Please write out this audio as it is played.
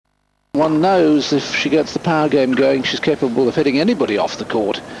One knows if she gets the power game going, she's capable of hitting anybody off the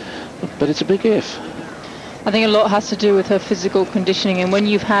court. But it's a big if. I think a lot has to do with her physical conditioning, and when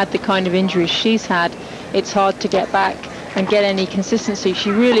you've had the kind of injuries she's had, it's hard to get back and get any consistency.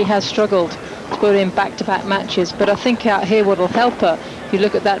 She really has struggled to put in back-to-back matches, but I think out here what will help her, if you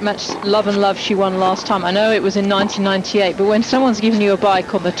look at that match, Love and Love, she won last time. I know it was in 1998, but when someone's giving you a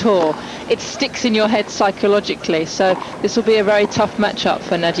bike on the tour, it sticks in your head psychologically, so this will be a very tough matchup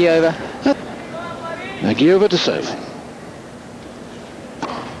for Nagyova. Nagyova to serve.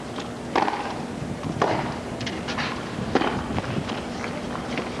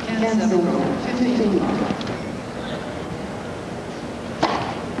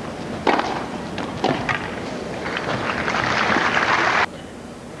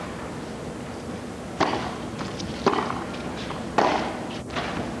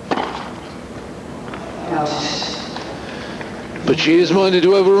 But she is minded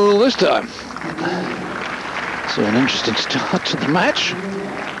to overrule this time. So an interesting start to the match.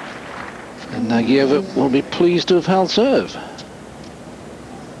 And Nagyova will be pleased to have held serve.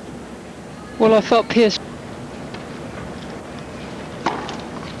 Well, I felt Pearce.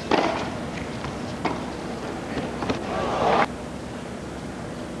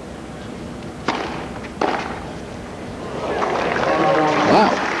 Wow.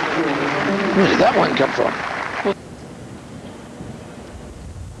 Where did that one come from?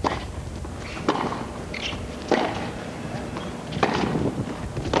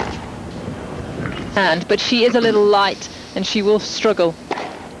 But she is a little light and she will struggle.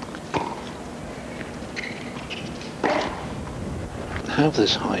 Have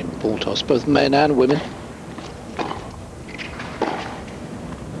this high ball toss, both men and women.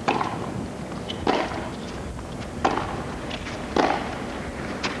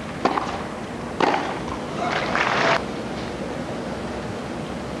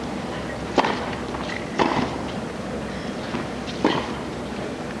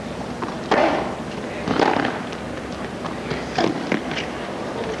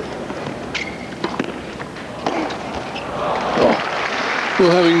 Well,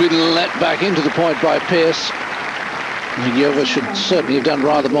 having been let back into the point by Pearce, Nagyova should certainly have done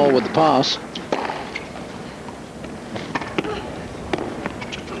rather more with the pass.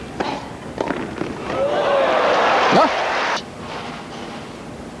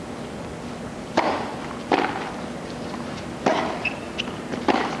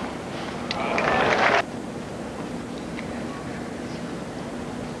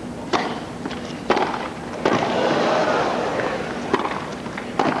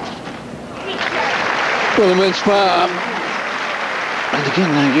 Well, immense power. And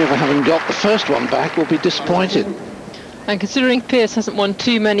again, Nagyova, having got the first one back, will be disappointed. And considering Pearce hasn't won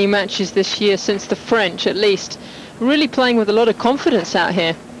too many matches this year, since the French at least, really playing with a lot of confidence out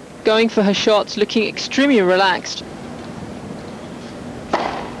here, going for her shots, looking extremely relaxed.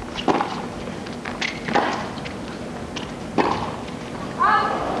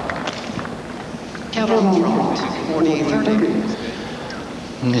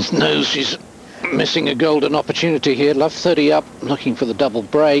 His nose, she's missing a golden opportunity here. Love 30 up, looking for the double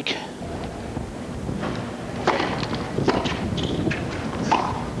break.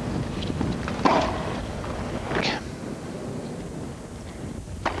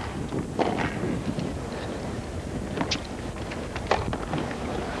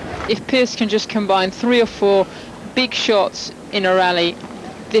 If Pearce can just combine 3 or 4 big shots in a rally,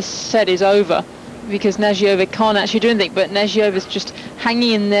 this set is over, because Nagyova can't actually do anything. But Nagyova's just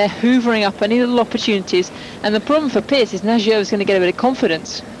hanging in there, hoovering up any little opportunities. And the problem for Pearce is Nagyova's going to get a bit of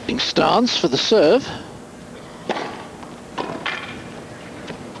confidence. Stance for the serve.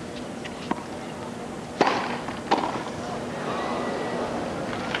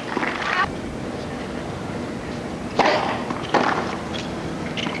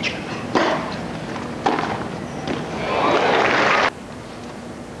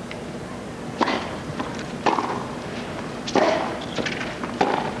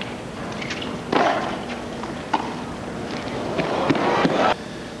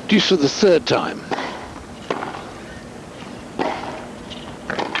 Deuce for the third time.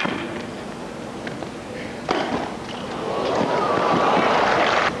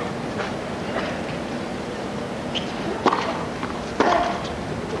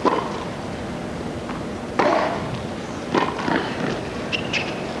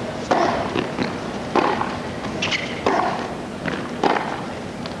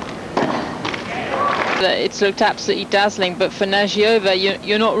 It's looked absolutely dazzling, but for Nagyova,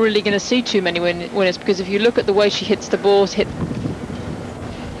 you're not really going to see too many winners, because if you look at the way she hits the balls,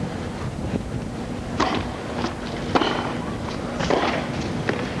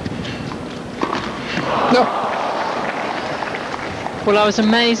 Well, I was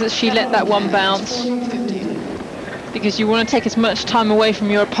amazed that she let that one bounce, because you want to take as much time away from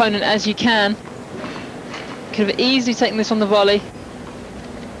your opponent as you can. Could have easily taken this on the volley,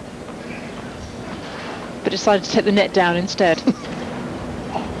 but decided to take the net down instead.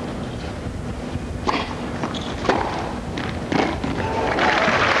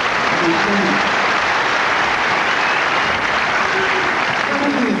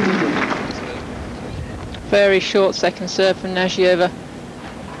 Very short second serve from Nagyova.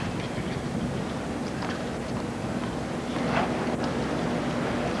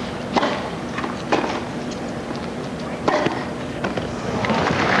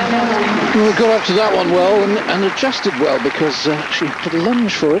 Well, got up to that one well and adjusted well, because she had to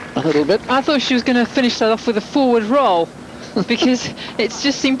lunge for it a little bit. I thought she was going to finish that off with a forward roll, because it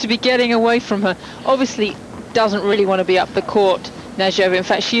just seemed to be getting away from her. Obviously doesn't really want to be up the court, Nagyova. In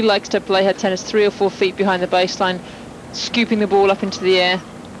fact, she likes to play her tennis 3 or 4 feet behind the baseline, scooping the ball up into the air.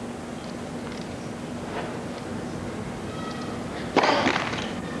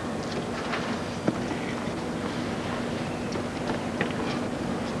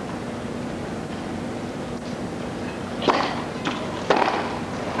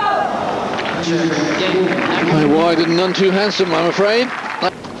 High wide and none too handsome, I'm afraid.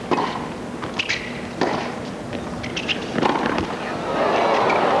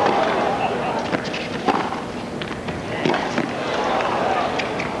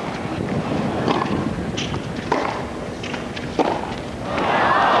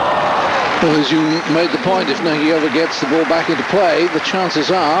 Well, as you made the point, if Nagyova gets the ball back into play, the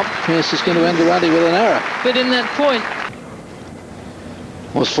chances are Pearce is going to end the rally with an error. But in that point...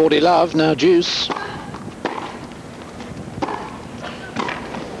 Was 40 love, now deuce.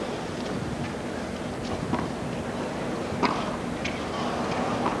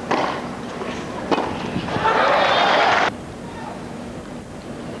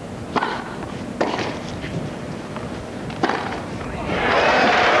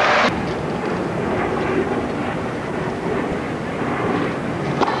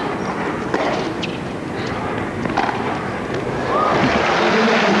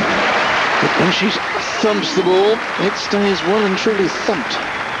 When she thumps the ball, it stays well and truly thumped.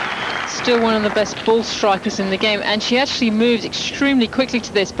 Still one of the best ball strikers in the game, and she actually moved extremely quickly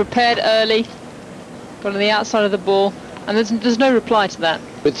to this, prepared early, got on the outside of the ball, and there's no reply to that.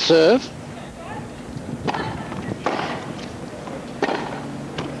 With serve.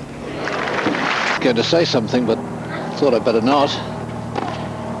 Going to say something, but thought I'd better not.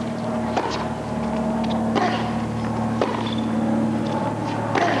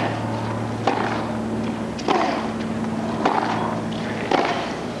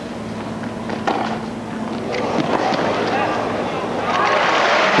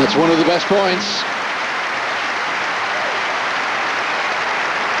 That's one of the best points.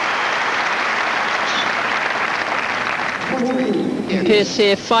 Pearce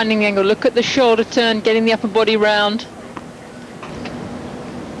here finding the angle. Look at the shoulder turn, getting the upper body round.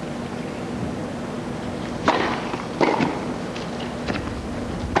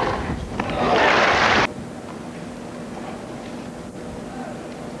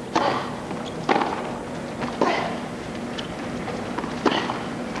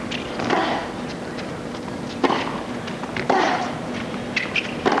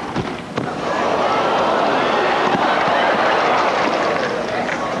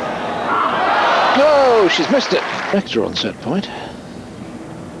 She's missed it. Vector on set point.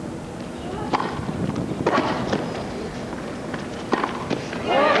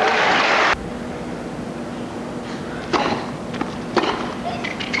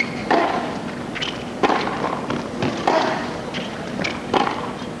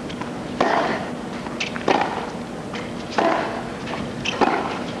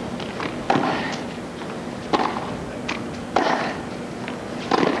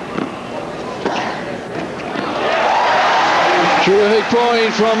 Terrific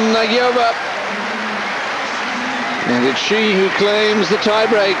point from Nagyova. And it's she who claims the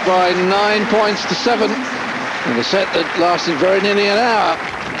tiebreak by 9 points to 7. And a set that lasted very nearly an hour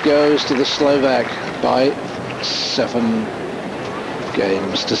goes to the Slovak by 7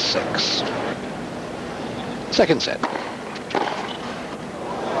 games to 6. Second set.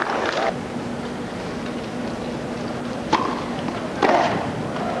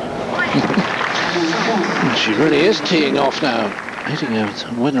 She really is teeing off now, hitting a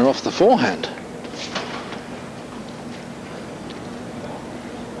winner off the forehand.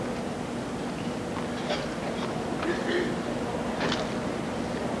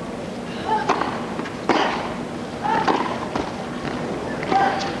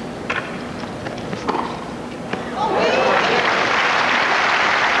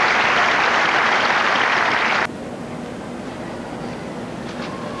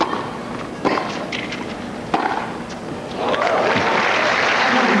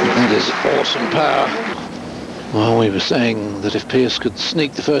 is awesome power. Well, we were saying that if Pearce could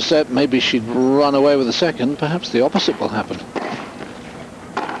sneak the first set, maybe she'd run away with the second. Perhaps the opposite will happen.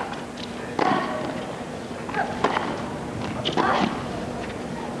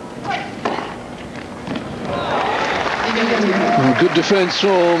 Well, good defence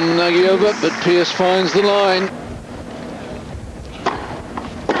from Nagyova, but Pearce finds the line.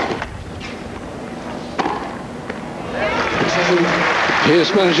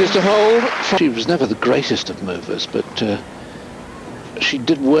 Pearce manages to hold. She was never the greatest of movers, but she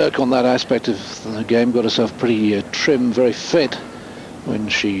did work on that aspect of the game, got herself pretty trim, very fit when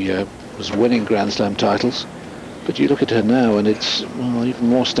she was winning Grand Slam titles. But you look at her now and it's, well, even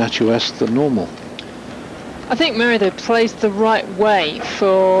more statuesque than normal. I think Mary, though, plays the right way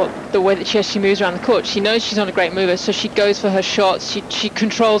for the way that she moves around the court. She knows she's not a great mover, so she goes for her shots, she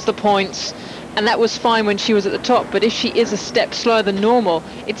controls the points. And that was fine when she was at the top, but if she is a step slower than normal,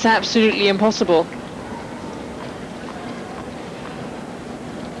 it's absolutely impossible.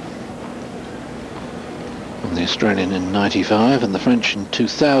 And the Australian in 95 and the French in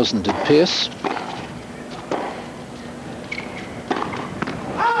 2000 did Pearce.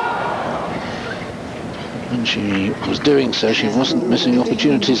 When she was doing so, she wasn't missing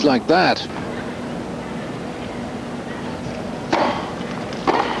opportunities like that.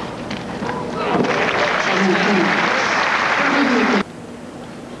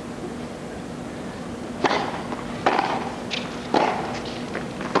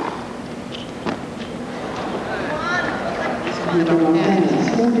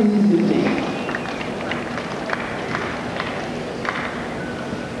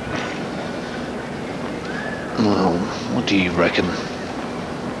 Well, what do you reckon?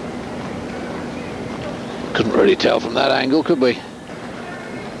 Couldn't really tell from that angle, could we?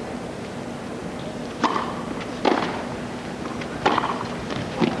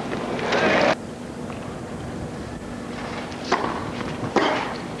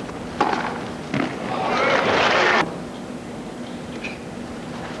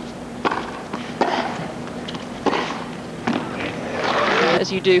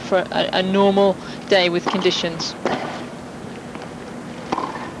 As you do for a normal day with conditions.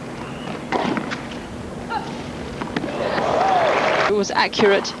 It was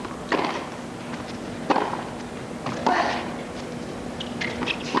accurate.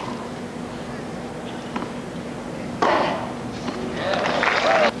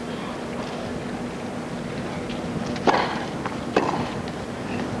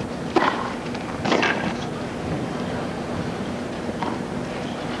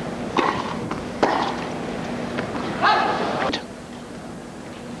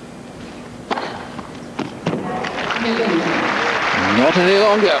 Not any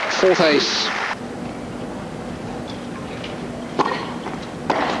longer. Fourth ace.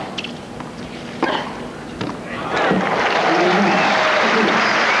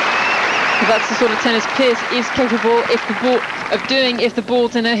 That's the sort of tennis Pearce is capable of doing if the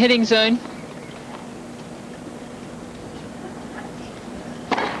ball's in her hitting zone.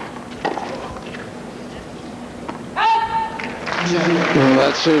 Well,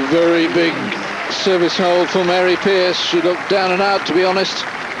 that's a very big service hold for Mary Pearce. She looked down and out, to be honest.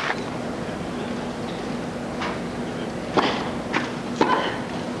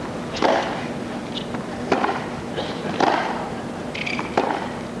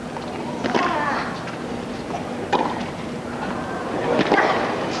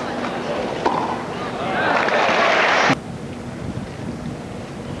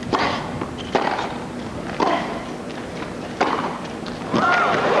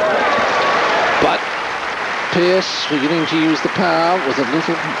 Pearce beginning to use the power with a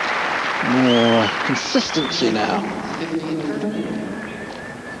little more consistency now.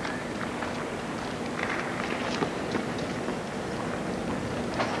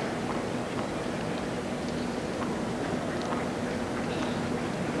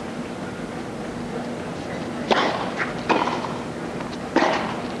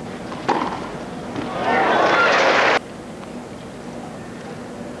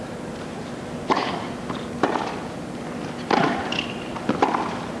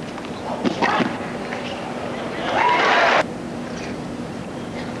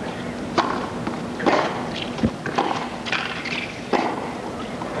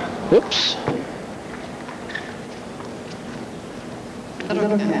 Whoops.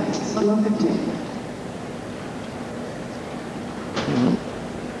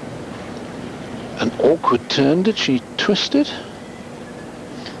 An awkward turn. Did she twist it?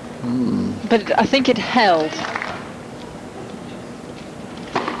 But I think it held.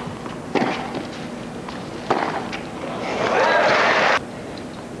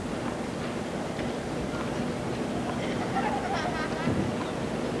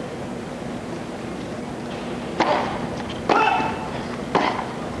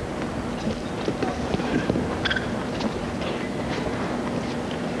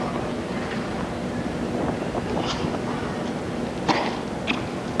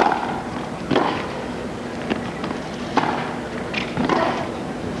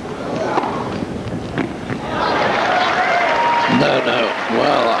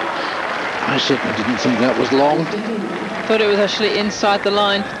 Well, I certainly didn't think that was long. Thought it was actually inside the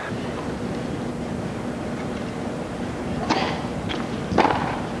line.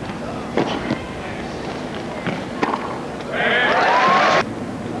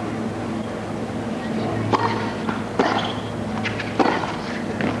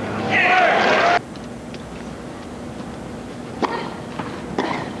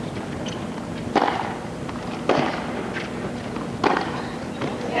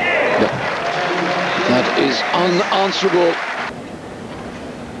 That is unanswerable.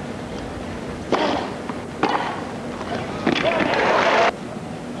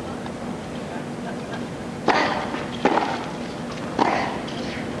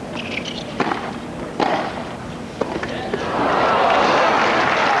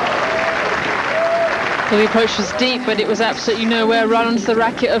 Well, the approach was deep, but it was absolutely nowhere right onto the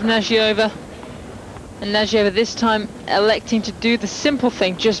racket of Nagyova. And Nagyova this time electing to do the simple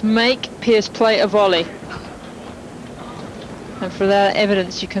thing, just make Pearce play a volley. And for that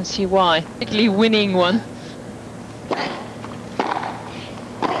evidence you can see why. Particularly winning one.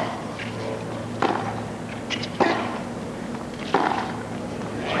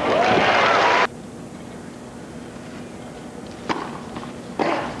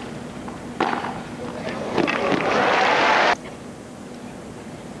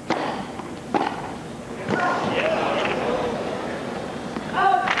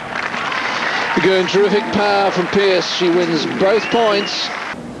 Going terrific power from Pearce. She wins both points.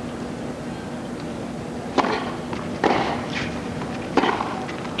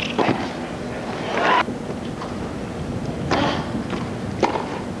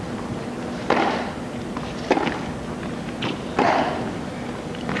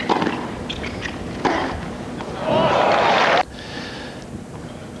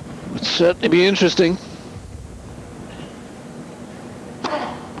 Would certainly be interesting.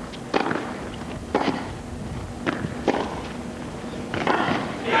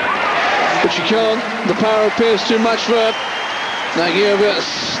 She can't. The power of Pearce too much for her. Nagyova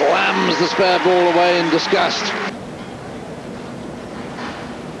slams the spare ball away in disgust.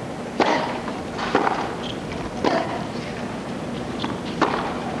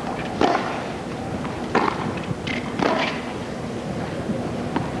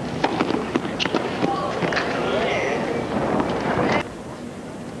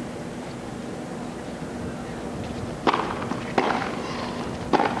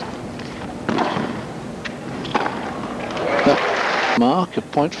 Mark, a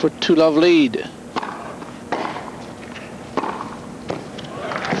point for a 2-love lead.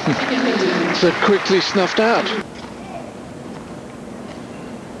 So quickly snuffed out.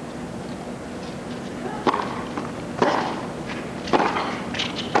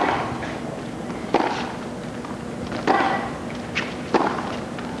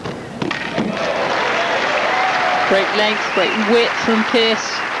 Great length, great width from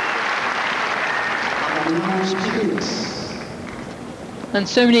Pearce. And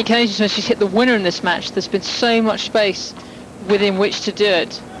so many occasions when she's hit the winner in this match, there's been so much space within which to do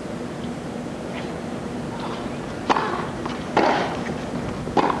it.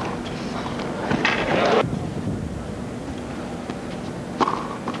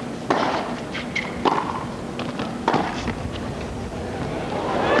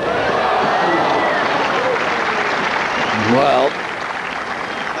 Well,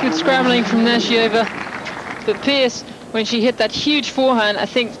 good scrambling from Nagyova, but Pearce, when she hit that huge forehand, I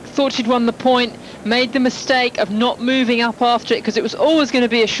think thought she'd won the point, made the mistake of not moving up after it because it was always going to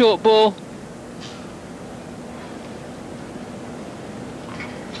be a short ball.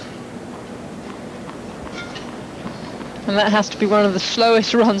 And that has to be one of the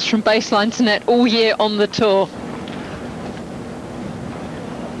slowest runs from baseline to net all year on the tour.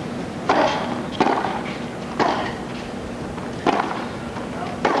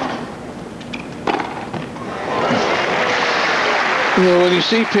 Well, when you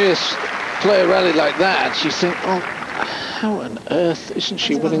see Pearce play a rally like that, you think, oh, how on earth isn't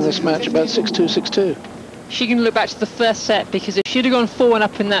she winning this match about 6-2, 6-2? She can look back to the first set, because if she'd have gone 4-1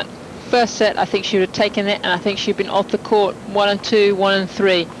 up in that first set, I think she would have taken it, and I think she'd been off the court 1-2,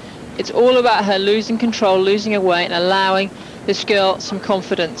 1-3. It's all about her losing control, losing her way, and allowing this girl some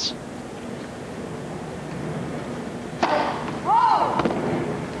confidence.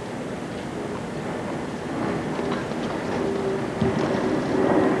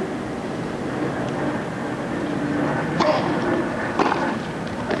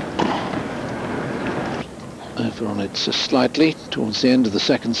 Over on it slightly towards the end of the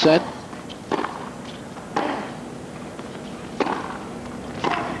second set.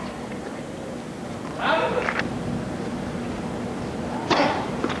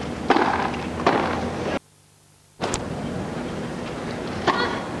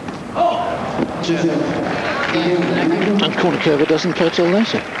 And Kornikova doesn't play till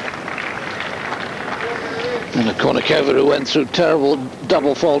later. And a Kornikova who went through terrible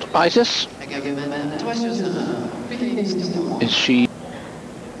double fault-itis. Is she...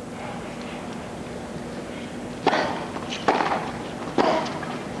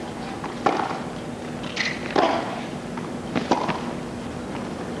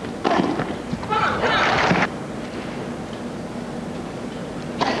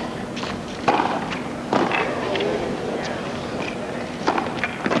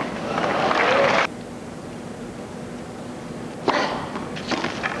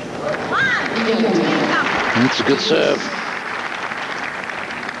 That's a good serve.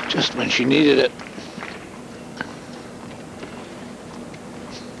 Just when she needed it.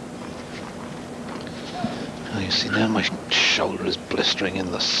 Oh, you see now my shoulder is blistering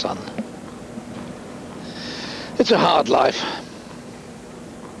in the sun. It's a hard life.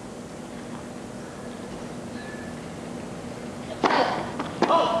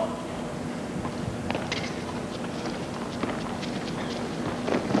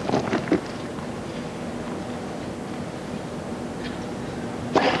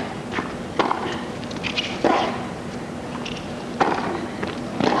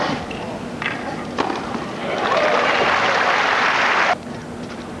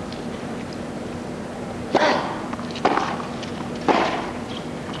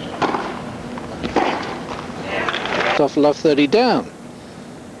 Off love 30 down.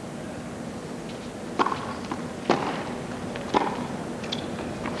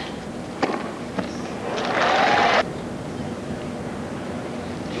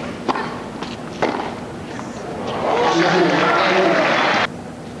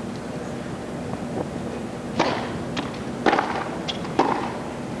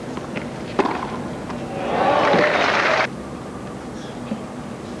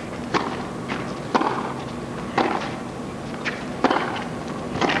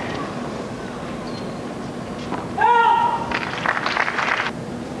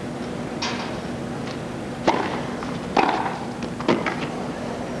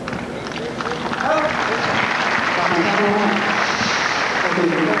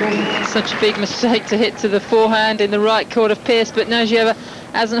 Such a big mistake to hit to the forehand in the right court of Pearce, but Nagyova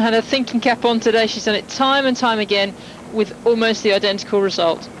hasn't had her thinking cap on today. She's done it time and time again with almost the identical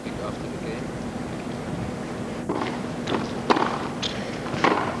result.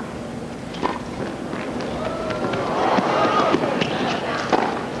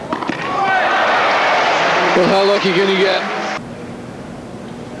 Well, how lucky can you get?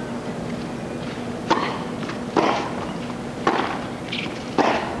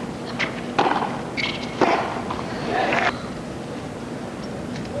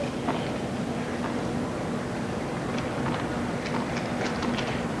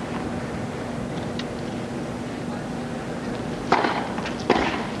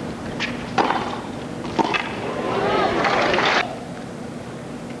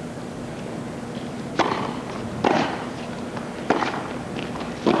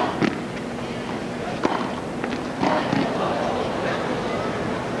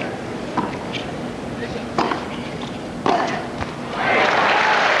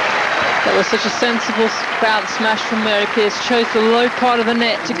 That was such a sensible bounce smash from Mary Pearce. Chose the low part of the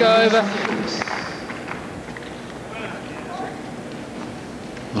net to go over.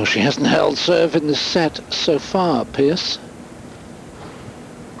 Well, she hasn't held serve in this set so far, Pearce.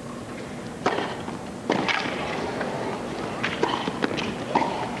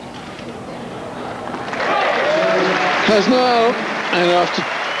 Has now, and after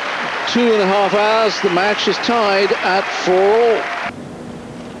 2.5 hours, the match is tied at 4-all.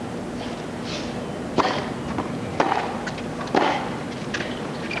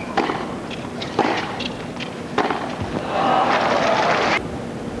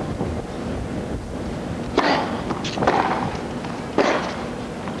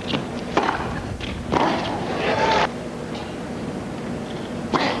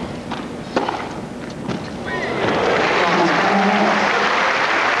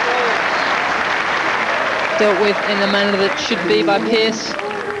 Dealt with in the manner that should be by Pearce.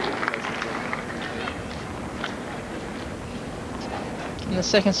 And the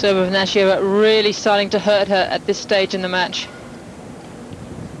second serve of Nagyova really starting to hurt her at this stage in the match.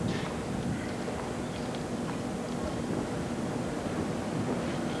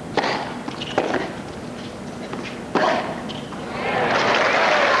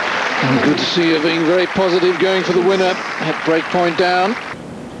 And good to see her being very positive, going for the winner at break point down.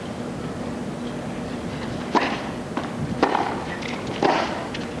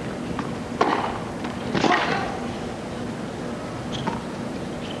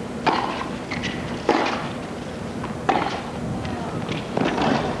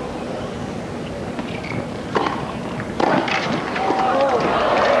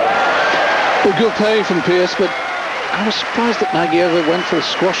 A good play from Pearce, but I was surprised that Nagyova went for a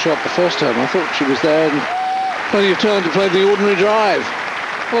squash shot the first time. I thought she was there and plenty of time to play the ordinary drive.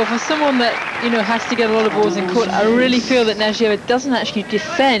 Well, for someone that, you know, has to get a lot of balls in court, I really feel that Nagyova doesn't actually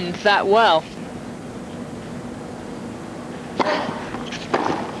defend that well.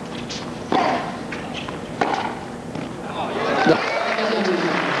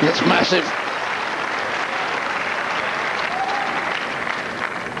 That's massive.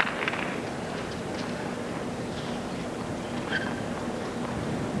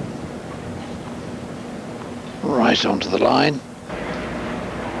 Right onto the line.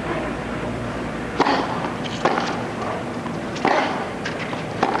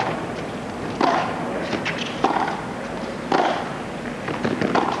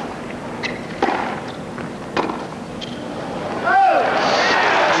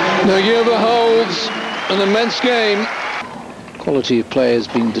 Nagyova holds an immense game. Quality of play has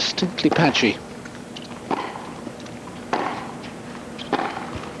been distinctly patchy.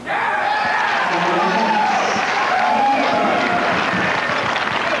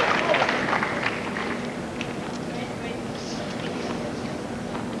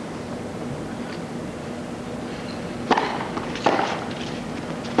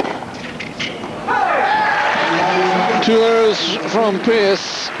 Two errors from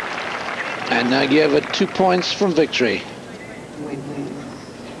Pearce, and Nagyova 2 points from victory.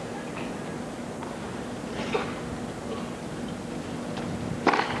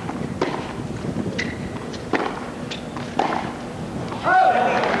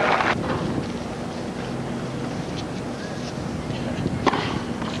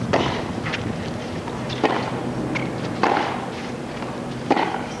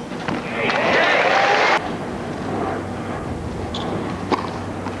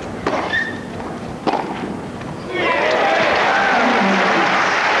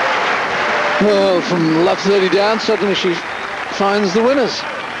 Well, from love 30 down, suddenly she finds the winners.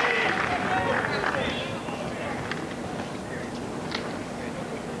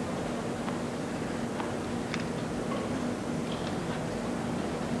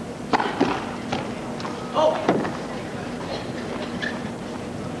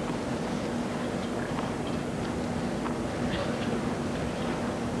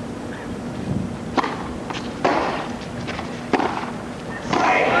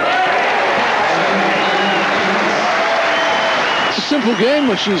 Simple game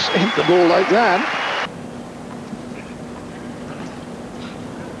when she's hit the ball like that.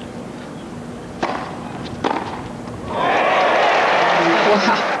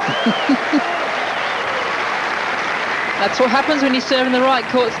 Wow. That's what happens when you serve in the right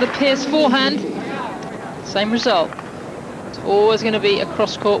court. It's the Pearce forehand. Same result. It's always going to be a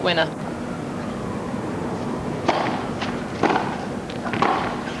cross-court winner.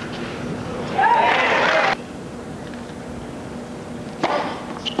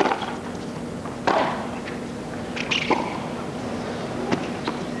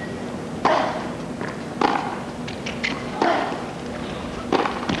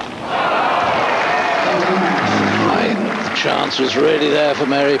 Chance was really there for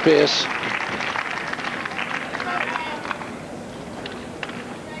Mary Pearce.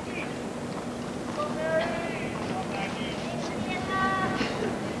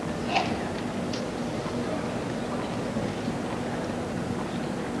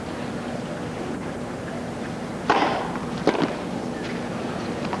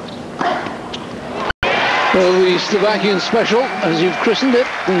 Well, the Slovakian special, as you've christened it,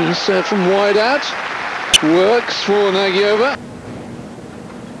 the serve from wide out. Works for Nagyova.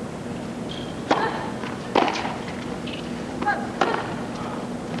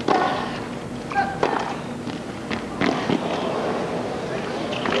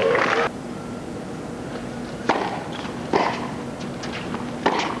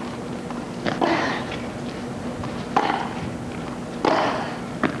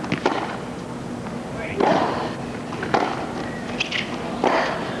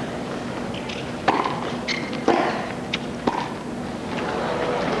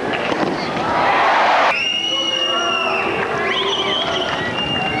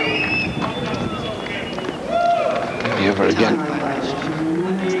 Again,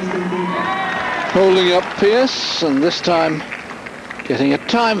 holding up Pearce, and this time getting a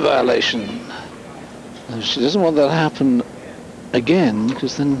time violation. She doesn't want that to happen again,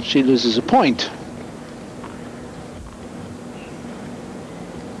 because then she loses a point.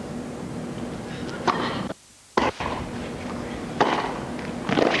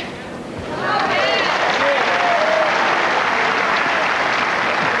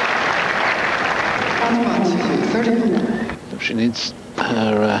 She needs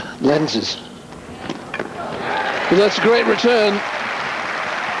her lenses. But that's a great return.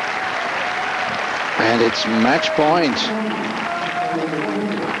 And it's match point.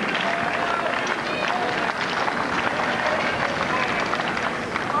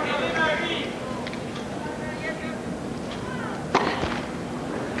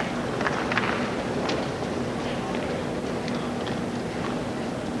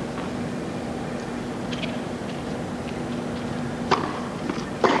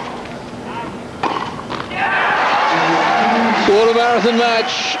 Water marathon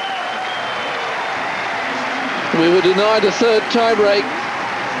match. We were denied a third tiebreak,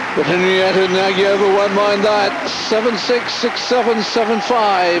 but Henrieta Nagyova won't mind that. 7-6, 6-7,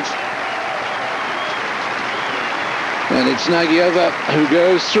 7-5. And it's Nagyova who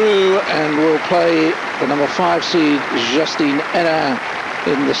goes through and will play the number 5 seed, Justine Henin,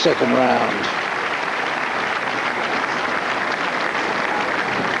 in the second round.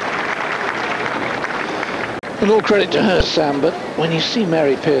 And all credit to her, Sam, but when you see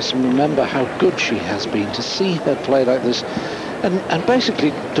Mary Pearson, remember how good she has been. To see her play like this and basically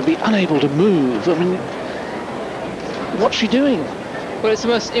to be unable to move. I mean, what's she doing? Well, it's the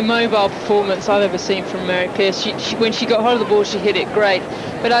most immobile performance I've ever seen from Mary Pearce. When she got hold of the ball, she hit it great.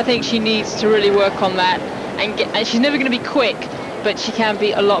 But I think she needs to really work on that. And she's never going to be quick, but she can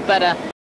be a lot better.